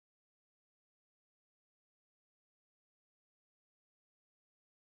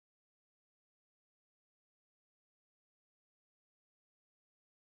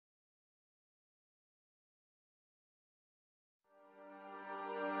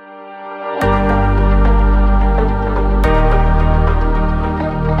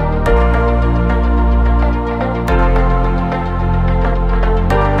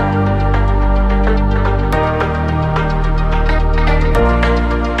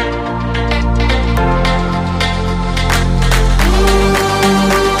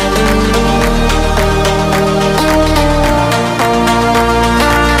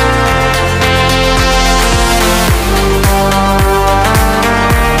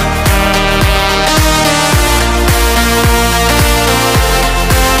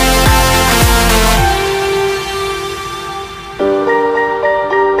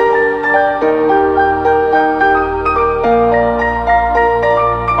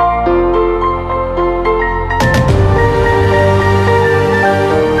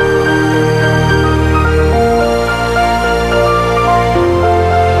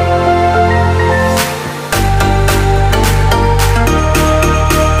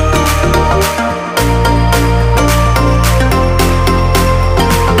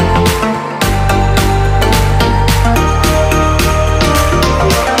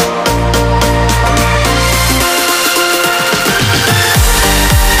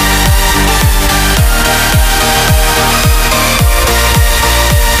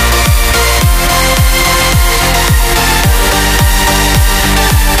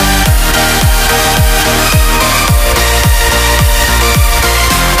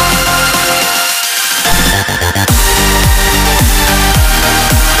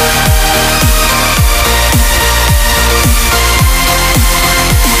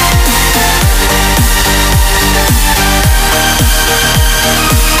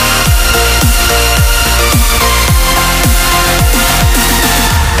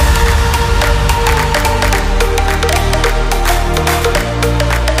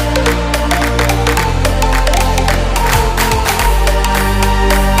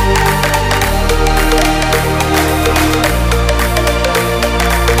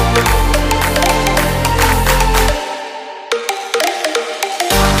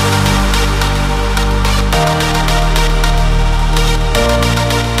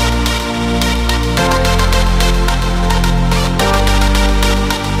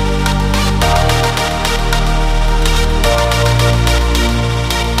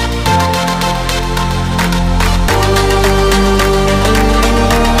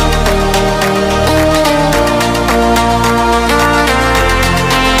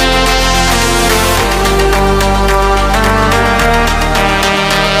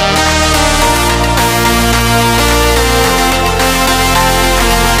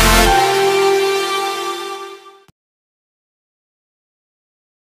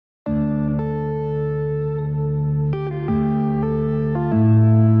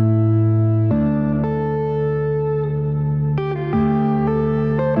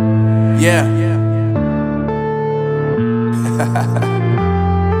Yeah.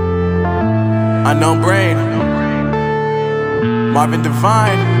 Unknown Brain, Marvin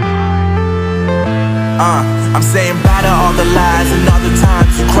Divine. I'm saying bye to all the lies and all the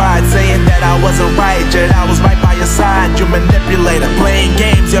times you cried, saying that I wasn't right, yet I was right by your side. You manipulator, playing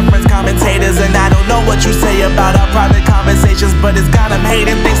games, your friends commentators, and I don't know what you say about our private conversations, but it's got them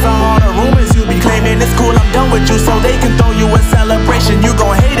hating. Thanks to all the rumors you be claiming. It's cool, I'm done with you, so they can throw you a celebration. You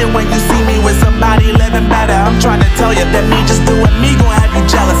gon' hate it when you see me with somebody living better. I'm trying to tell you that me just doing me gon' have you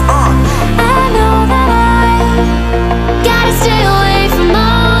jealous. I know that I gotta stay away from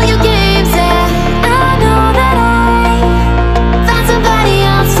all your games, yeah. I know that I found somebody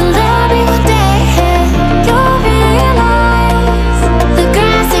else to love me one day, yeah. You'll realize the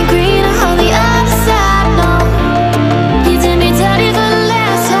grass ain't greener on the other side, no. You did me dirty for the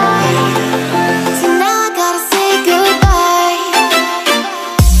last time, so now I gotta say goodbye.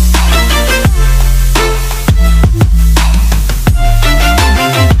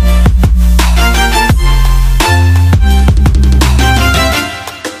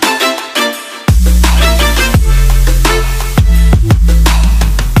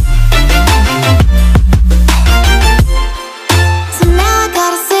 So now I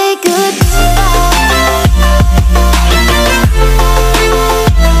gotta say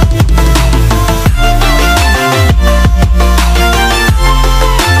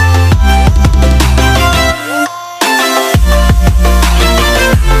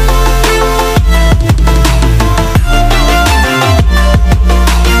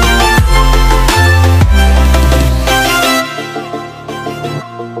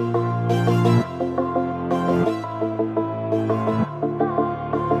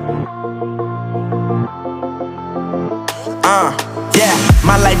Yeah,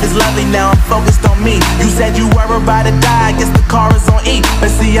 my life is lovely now, I'm focused on me. You said you were about to die, I guess the car is on E. But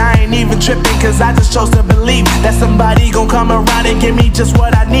see, I ain't even tripping, cause I just chose to believe that somebody gon' come around and give me just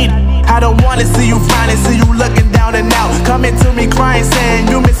what I need. I don't wanna see you frowning, see you looking down and out, coming to me crying, saying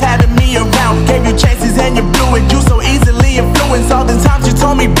you miss having me around. Gave you chances and you blew it, you so easily influenced. All the times you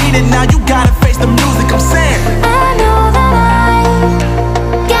told me beat it, now you gotta face the music. I'm saying